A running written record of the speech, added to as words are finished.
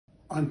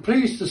I'm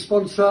pleased to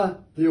sponsor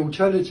the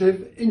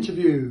Alternative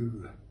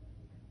Interview.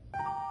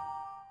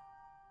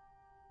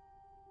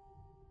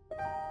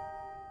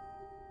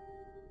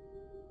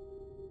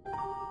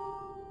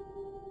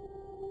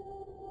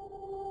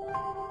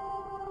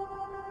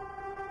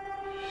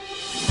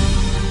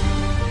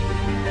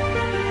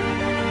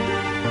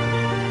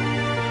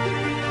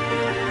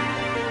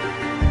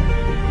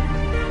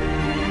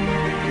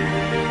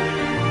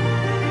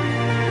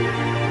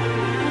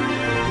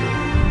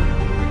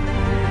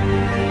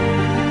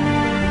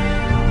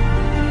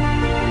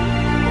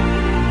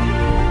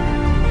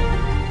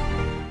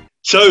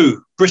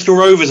 So Bristol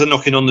Rovers are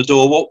knocking on the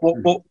door.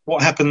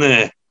 What happened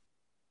there?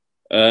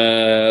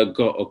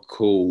 Got a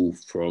call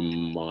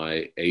from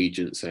my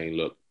agent saying,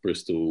 "Look,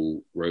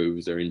 Bristol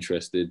Rovers are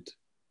interested.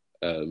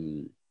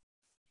 Would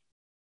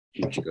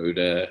you go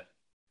there?"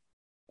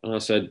 And I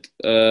said,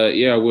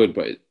 "Yeah, I would,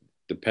 but it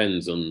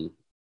depends on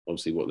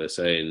obviously what they're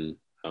saying,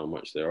 how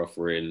much they're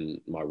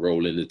offering, my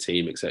role in the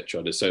team,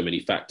 etc. There's so many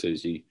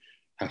factors you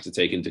have to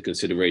take into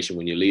consideration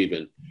when you're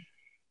leaving."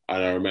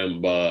 And I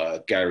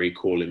remember Gary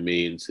calling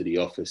me into the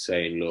office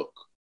saying, "Look,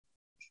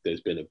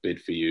 there's been a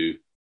bid for you.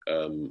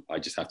 I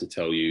just have to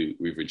tell you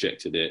we've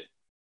rejected it."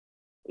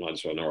 And I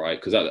just went, "All right,"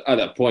 because at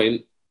that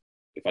point,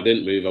 if I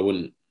didn't move, I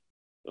wouldn't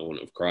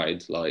have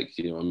cried. Like,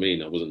 you know what I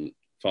mean? I wasn't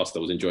fussed. I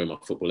was enjoying my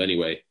football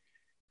anyway.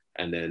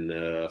 And then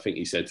I think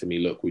he said to me,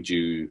 "Look, would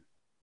you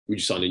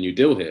sign a new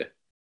deal here?"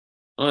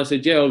 And I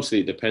said, "Yeah, obviously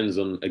it depends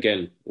on,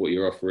 again, what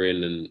you're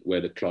offering and where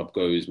the club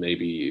goes.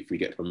 Maybe if we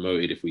get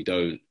promoted, if we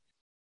don't,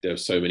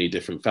 there's so many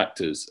different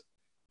factors."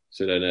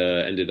 So then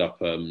ended up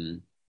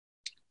going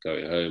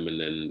home and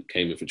then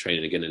came in for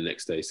training again. And the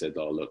next day said,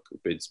 "Oh, look, the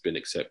bid's been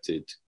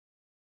accepted."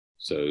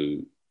 So,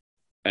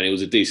 and it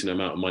was a decent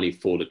amount of money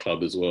for the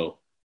club as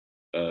well,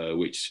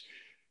 which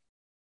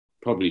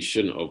probably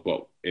shouldn't have,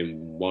 but in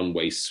one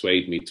way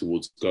swayed me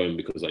towards going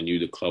because I knew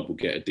the club would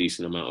get a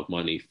decent amount of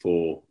money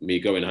for me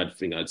going. I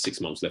think I had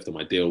 6 months left on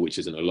my deal, which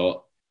isn't a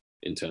lot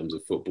in terms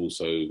of football.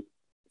 So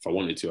if I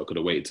wanted to, I could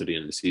have waited till the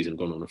end of the season,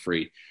 gone on a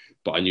free.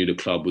 But I knew the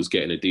club was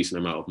getting a decent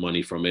amount of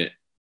money from it.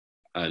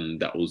 And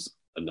that was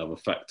another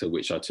factor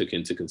which I took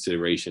into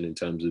consideration in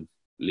terms of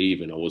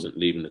leaving. I wasn't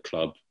leaving the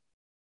club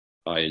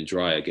high and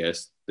dry, I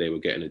guess. They were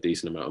getting a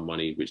decent amount of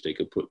money which they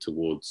could put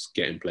towards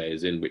getting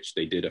players in, which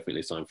they did. I think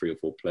they signed 3 or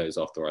 4 players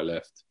after I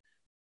left.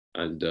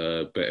 And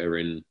better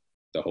in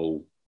the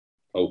whole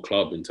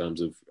club in terms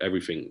of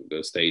everything,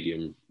 the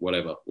stadium,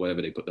 whatever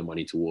they put the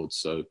money towards.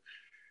 So,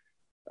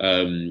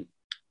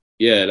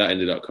 yeah, that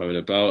ended up coming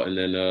about. And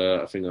then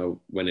I think I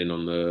went in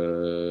on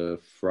the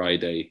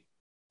Friday,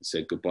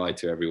 said goodbye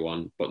to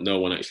everyone, but no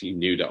one actually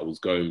knew that I was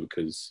going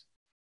because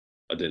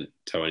I didn't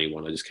tell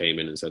anyone. I just came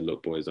in and said,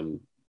 "Look, boys, I've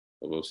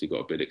obviously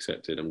got a bid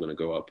accepted. I'm going to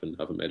go up and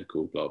have a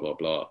medical, blah, blah,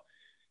 blah."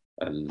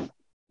 And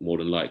more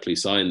than likely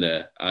sign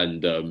there.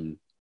 And I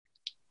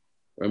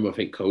remember, I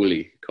think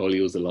Coley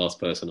was the last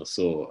person I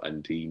saw,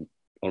 and he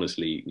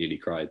honestly nearly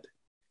cried.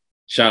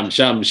 Sham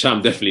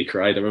definitely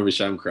cried. I remember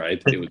Sham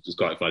cried. It was just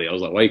quite funny. I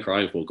was like, "Why are you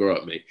crying for? Grow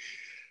up, mate."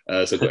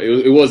 So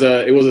it was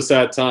a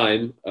sad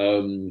time.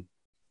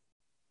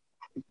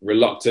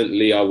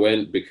 Reluctantly, I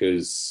went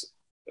because,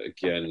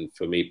 again,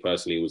 for me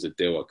personally, it was a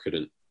deal I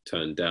couldn't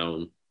turn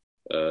down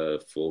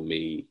for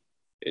me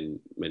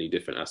in many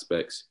different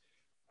aspects.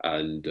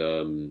 And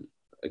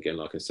again,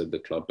 like I said, the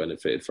club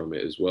benefited from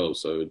it as well.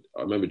 So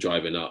I remember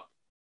driving up.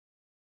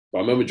 But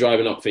I remember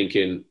driving up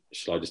thinking,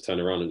 should I just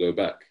turn around and go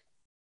back?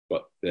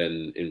 But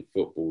then in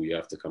football, you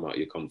have to come out of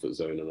your comfort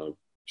zone. And I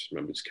just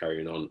remember just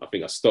carrying on. I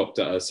think I stopped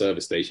at a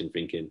service station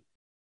thinking, it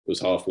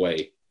was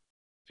halfway,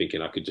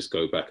 thinking I could just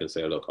go back and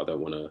say, "Look, I don't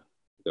want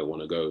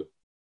to go."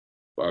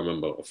 But I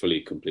remember I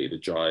fully completed the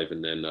drive.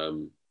 And then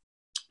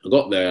I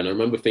got there and I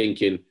remember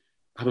thinking,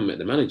 I haven't met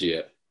the manager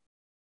yet.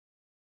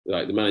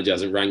 Like, the manager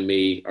hasn't rang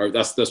me. Or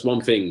that's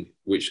one thing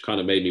which kind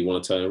of made me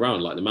want to turn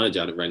around. Like, the manager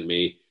hadn't rang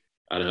me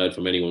and I heard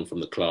from anyone from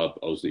the club.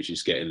 I was literally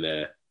just getting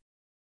there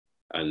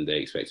and they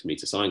expected me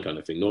to sign, kind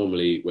of thing.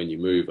 Normally, when you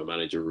move, a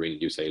manager will ring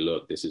you, say,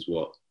 "Look, this is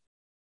what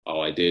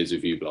our ideas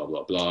with you, blah,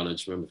 blah, blah." And I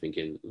just remember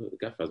thinking, "Look, the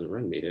gaffer hasn't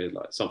rang me here.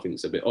 Like,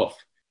 something's a bit off."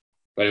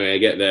 But anyway, I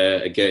get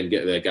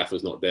there,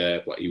 gaffer's not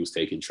there, but he was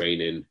taking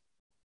training,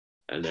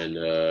 and then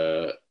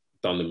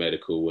done the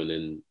medical, and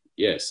then,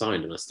 yeah,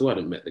 signed. And I still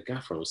hadn't met the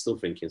gaffer. I was still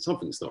thinking,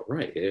 something's not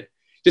right here.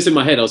 Just in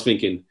my head, I was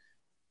thinking,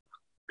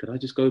 could I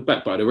just go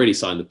back? But I'd already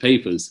signed the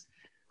papers.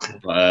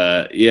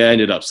 But yeah, I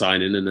ended up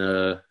signing,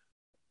 and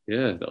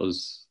yeah, that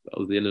was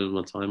the end of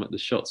my time at the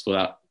Shots for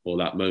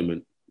that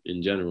moment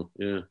in general.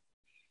 Yeah.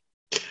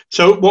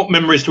 So what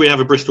memories do we have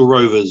of Bristol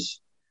Rovers?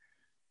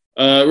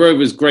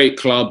 Rovers, great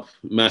club,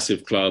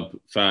 massive club,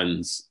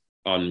 fans,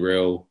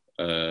 unreal,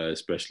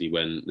 especially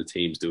when the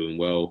team's doing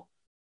well.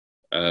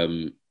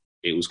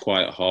 It was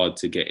quite hard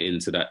to get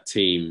into that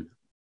team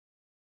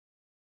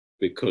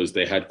because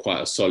they had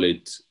quite a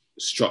solid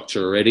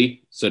structure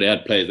already. So they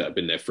had players that have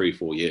been there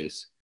 3-4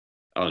 years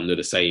under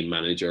the same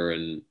manager,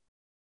 and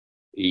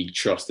he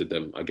trusted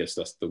them. I guess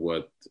that's the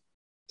word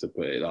to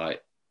put it.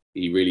 Like,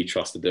 he really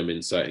trusted them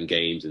in certain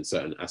games, in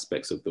certain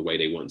aspects of the way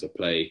they wanted to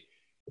play.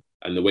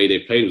 And the way they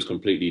played was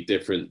completely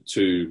different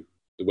to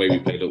the way we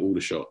played at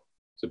Aldershot.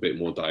 It's a bit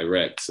more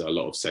direct, a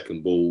lot of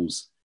second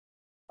balls.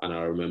 And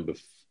I remember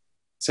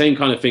same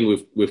kind of thing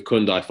with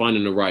Kundai,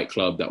 finding the right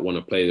club that want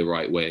to play the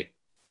right way.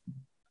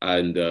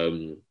 And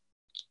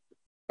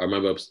I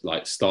remember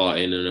like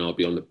starting and I'll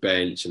be on the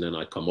bench and then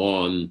I come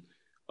on.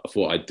 I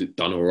thought I'd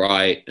done all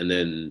right. And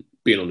then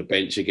being on the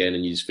bench again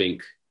and you just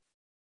think,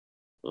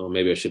 oh,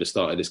 maybe I should have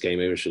started this game.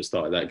 Maybe I should have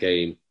started that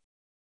game.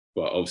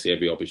 But obviously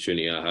every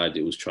opportunity I had,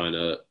 it was trying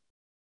to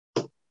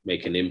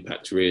make an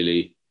impact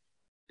really.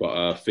 But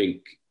I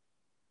think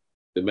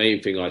the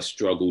main thing I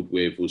struggled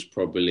with was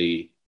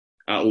probably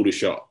at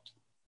Aldershot,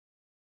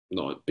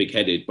 not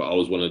big-headed, but I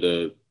was one of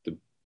the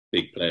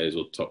big players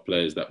or top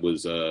players that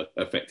was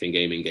affecting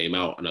game in, game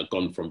out. And I'd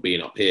gone from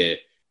being up here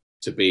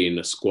to being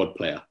a squad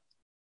player.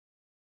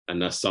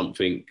 And that's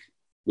something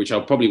which I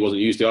probably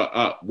wasn't used to.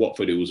 At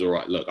Watford, it was all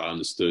right. Look, I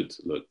understood.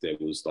 Look, there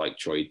was like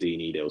Troy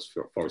Deeney, there was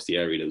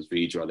Forestieri, there was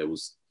Vidra, there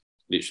was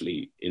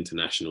literally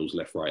internationals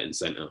left, right and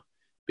centre,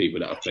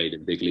 people that have played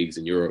in big leagues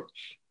in Europe.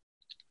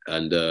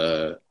 And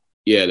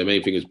yeah, the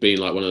main thing is being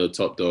like one of the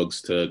top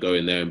dogs to go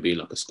in there and being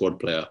like a squad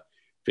player,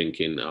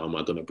 thinking, how am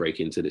I going to break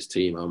into this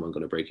team? How am I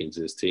going to break into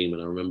this team?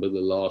 And I remember the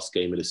last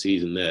game of the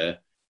season there,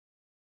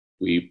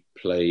 we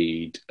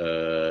played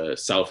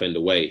Southend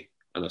away.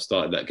 And I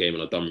started that game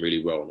and I'd done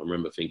really well. And I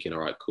remember thinking, all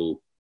right,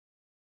 cool.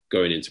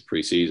 Going into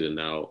pre-season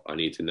now, I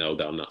need to nail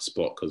down that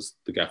spot because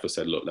the gaffer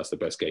said, look, that's the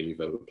best game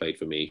you've ever played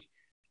for me.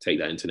 Take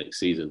that into next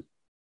season.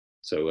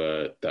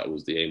 So that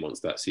was the aim once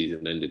that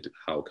season ended.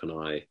 How can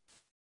I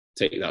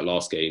take that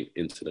last game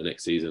into the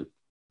next season?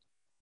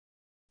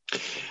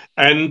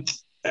 And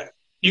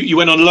you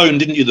went on loan,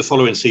 didn't you, the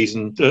following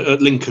season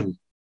at Lincoln?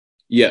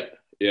 Yeah.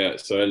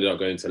 So I ended up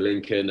going to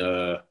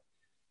Lincoln.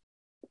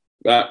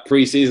 That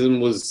pre-season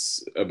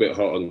was a bit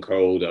hot and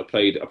cold. I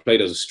played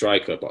as a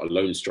striker, but a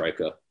lone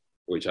striker,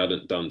 which I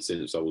hadn't done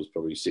since I was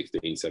probably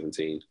 16,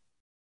 17.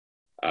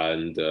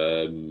 And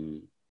I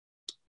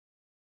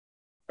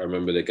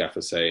remember the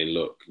gaffer saying,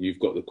 look, you've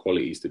got the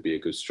qualities to be a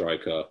good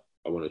striker.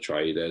 I want to try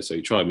you there. So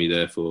he tried me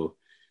there for,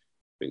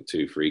 I think,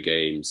 2-3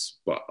 games,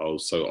 but I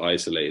was so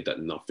isolated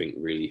that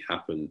nothing really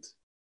happened.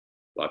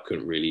 I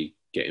couldn't really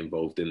get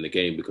involved in the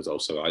game because I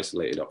was so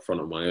isolated up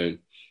front on my own.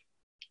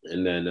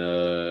 And then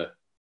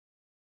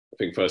I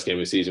think first game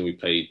of the season, we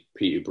played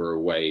Peterborough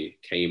away,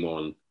 came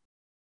on,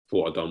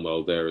 thought I'd done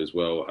well there as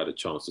well, had a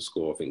chance to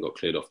score, I think got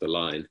cleared off the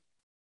line.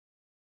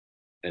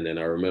 And then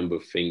I remember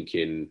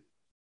thinking,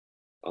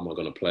 am I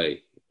going to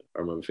play?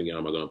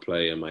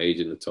 And my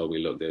agent had told me,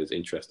 look, there's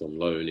interest on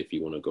loan if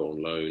you want to go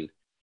on loan.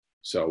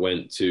 So I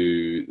went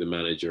to the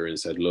manager and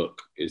said,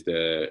 look,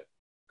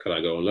 could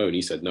I go on loan?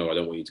 He said, no, I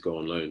don't want you to go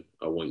on loan.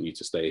 I want you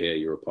to stay here.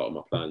 You're a part of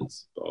my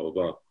plans, blah, blah,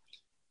 blah.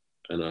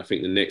 And I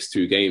think the next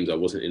 2 games, I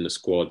wasn't in the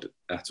squad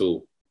at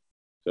all.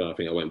 So I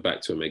think I went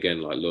back to him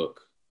again, like,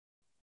 look,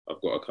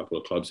 I've got a couple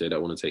of clubs here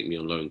that want to take me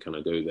on loan. Can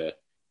I go there?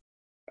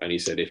 And he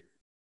said,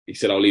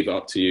 I'll leave it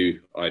up to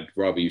you. I'd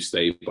rather you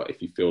stay, but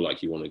if you feel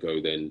like you want to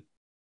go, then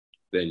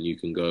you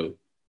can go.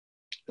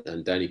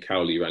 And Danny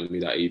Cowley rang me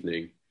that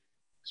evening,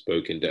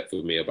 spoke in depth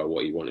with me about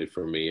what he wanted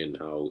from me and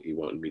how he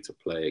wanted me to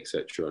play,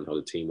 etc., and how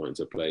the team wanted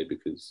to play,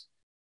 because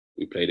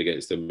we played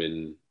against them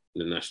in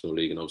the National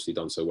League and obviously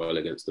done so well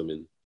against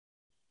them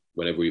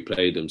whenever we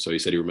played them. So he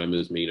said he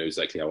remembers me,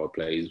 exactly how I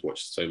play. He's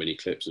watched so many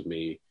clips of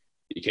me.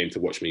 He came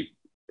to watch me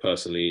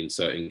personally in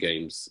certain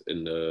games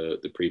in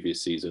the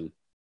previous season.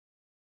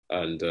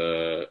 And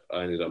I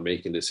ended up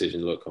making the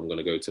decision, look, I'm going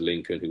to go to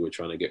Lincoln, who were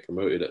trying to get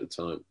promoted at the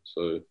time.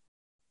 So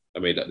I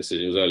made that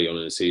decision. It was early on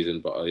in the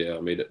season, but I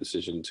made that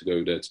decision to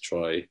go there to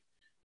try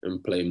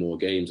and play more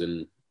games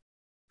and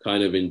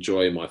kind of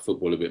enjoy my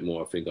football a bit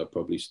more. I think I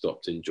probably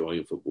stopped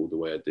enjoying football the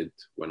way I did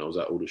when I was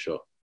at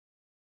Aldershot.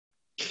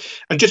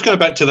 And just going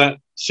back to that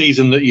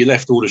season that you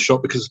left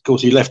Aldershot, because of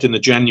course you left in the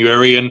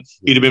January and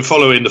you'd have been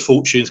following the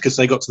fortunes because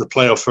they got to the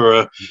playoff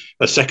for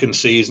a second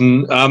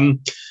season.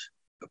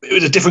 It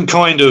was a different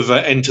kind of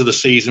end to the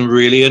season,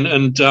 really,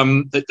 and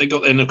they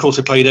got there, and of course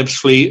they played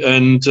Ebbsfleet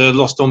and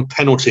lost on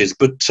penalties.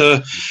 But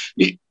from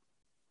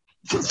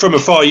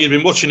afar, you'd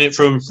been watching it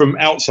from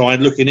outside,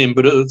 looking in,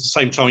 but at the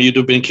same time, you'd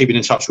have been keeping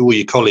in touch with all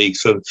your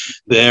colleagues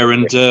there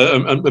and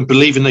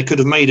believing they could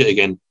have made it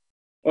again.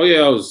 Oh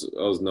yeah, I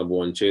was number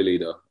one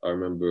cheerleader. I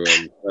remember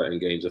certain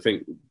games. I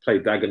think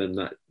played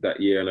Dagenham that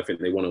year, and I think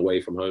they won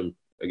away from home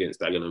against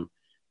Dagenham.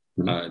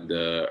 Mm-hmm. And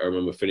I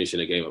remember finishing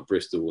a game at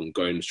Bristol and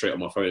going straight on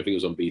my phone. I think it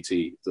was on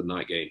BT, the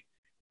night game.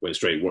 Went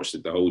straight, watched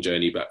it the whole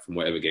journey back from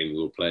whatever game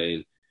we were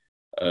playing.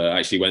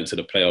 Actually went to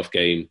the playoff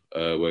game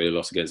where we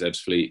lost against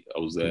Ebbsfleet.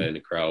 I was there in the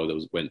crowd.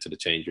 Went to the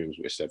change rooms,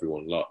 wished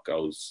everyone luck. I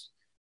was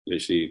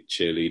literally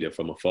cheerleader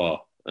from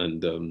afar.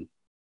 And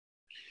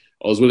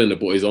I was willing the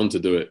boys on to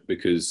do it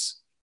because,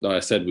 like I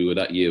said, we were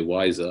that year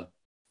wiser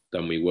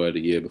than we were the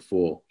year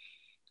before.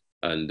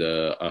 And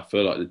I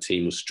feel like the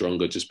team was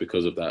stronger just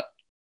because of that,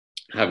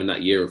 having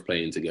that year of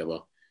playing together.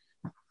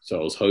 So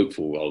I was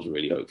hopeful. I was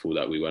really hopeful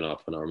that we went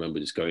up. And I remember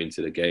just going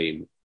to the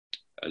game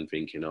and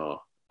thinking,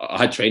 I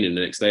had training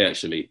the next day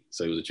actually,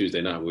 so it was a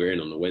Tuesday night. We were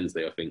in on the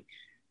Wednesday, I think.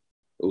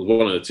 It was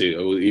one of the two.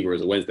 It was either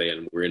a Wednesday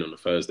and we were in on the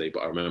Thursday.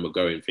 But I remember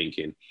going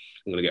thinking,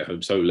 I'm gonna get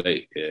home so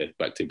late here,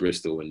 back to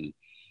Bristol,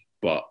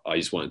 but I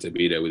just wanted to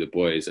be there with the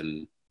boys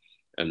and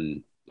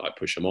like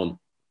push them on.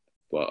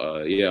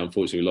 But yeah,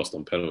 unfortunately, we lost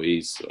on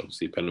penalties.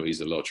 Obviously,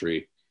 penalties are a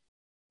lottery.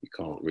 You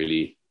can't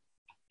really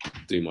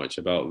do much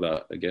about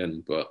that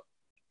again. But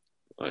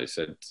like I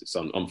said, it's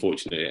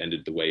unfortunate it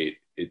ended the way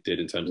it did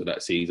in terms of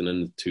that season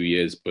and 2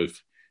 years,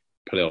 both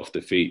playoff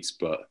defeats.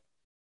 But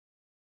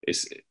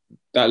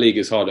that league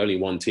is hard. Only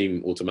one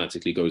team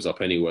automatically goes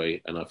up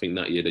anyway. And I think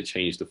that year they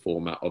changed the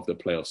format of the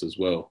playoffs as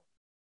well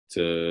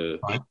to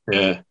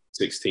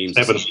 6 teams.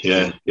 7,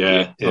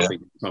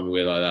 Something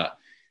weird like that.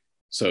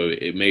 So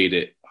it made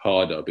it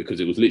harder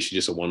because it was literally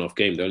just a one-off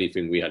game. The only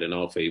thing we had in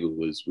our favour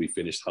was we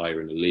finished higher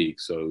in the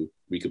league, so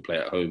we could play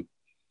at home.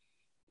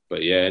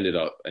 But yeah, ended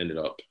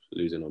up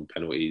losing on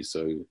penalties.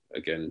 So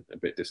again, a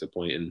bit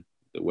disappointing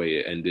the way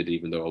it ended.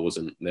 Even though I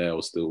wasn't there, I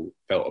still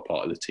felt a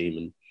part of the team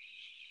and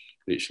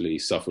literally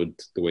suffered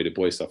the way the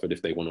boys suffered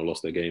if they won or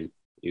lost their game.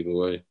 Either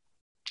way.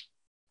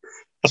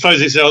 I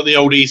suppose it's the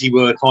old easy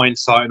word,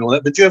 hindsight and all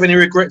that. But do you have any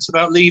regrets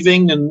about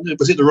leaving? And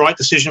was it the right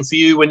decision for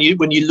you when you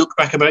look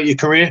back about your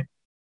career?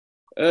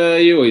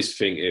 You always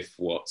think if,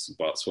 what's,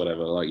 buts,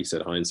 whatever. Like you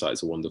said,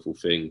 hindsight's a wonderful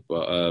thing.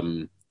 But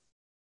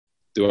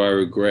do I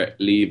regret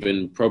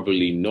leaving?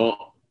 Probably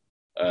not.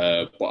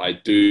 But I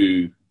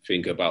do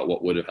think about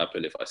what would have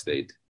happened if I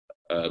stayed.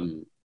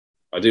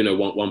 I do know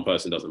one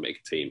person doesn't make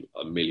a team.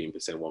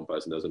 1,000,000% one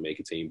person doesn't make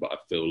a team. But I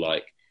feel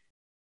like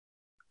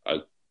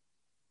I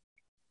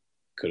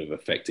could have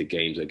affected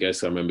games, I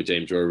guess. I remember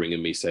James Rowe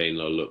ringing me saying,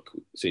 oh, look,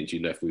 since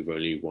you left, we've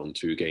only won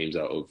 2 games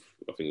out of,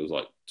 I think it was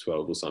like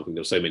 12 or something. There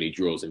were so many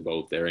draws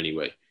involved there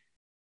anyway.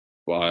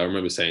 But I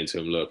remember saying to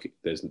him, look,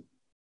 there's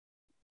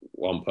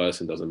one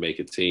person doesn't make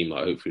a team.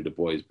 Like, hopefully the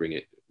boys bring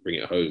it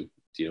home.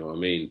 Do you know what I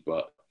mean?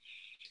 But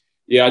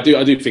yeah, I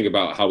do think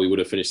about how we would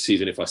have finished the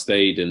season if I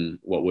stayed and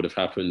what would have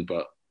happened.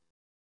 But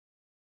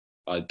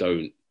I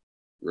don't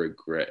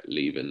regret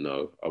leaving.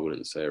 No, I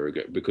wouldn't say I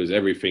regret, because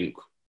everything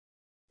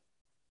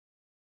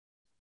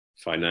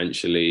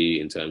financially,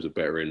 in terms of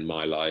bettering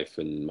my life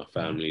and my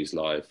family's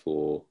life,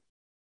 or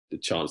the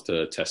chance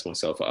to test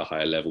myself at a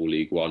higher level,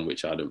 League One,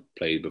 which I hadn't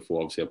played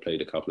before. Obviously, I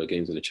played a couple of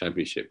games in the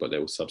Championship, but there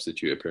were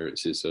substitute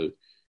appearances, so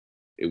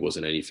it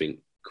wasn't anything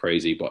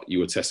crazy. But you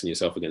were testing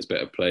yourself against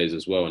better players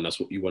as well, and that's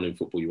what you want in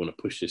football. You want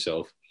to push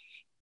yourself.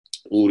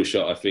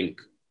 Aldershot, I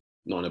think,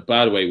 not in a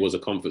bad way, was a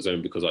comfort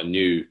zone because I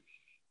knew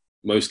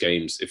most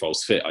games, if I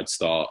was fit, I'd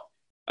start,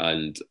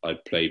 and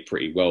I'd play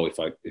pretty well if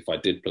I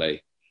did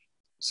play.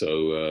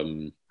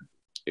 So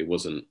it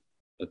wasn't.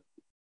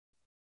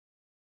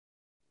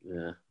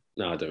 No,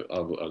 I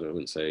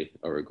wouldn't say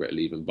I regret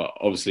leaving. But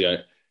obviously,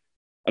 I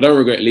don't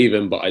regret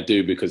leaving, but I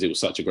do, because it was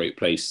such a great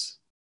place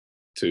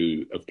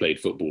to have played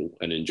football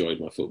and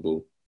enjoyed my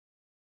football.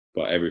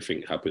 But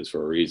everything happens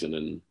for a reason,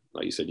 and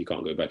like you said, you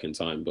can't go back in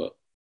time. But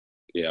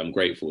yeah, I'm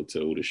grateful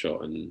to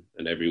Aldershot and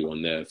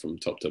everyone there from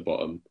top to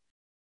bottom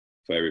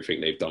for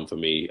everything they've done for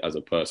me as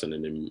a person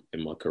and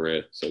in my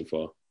career so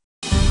far.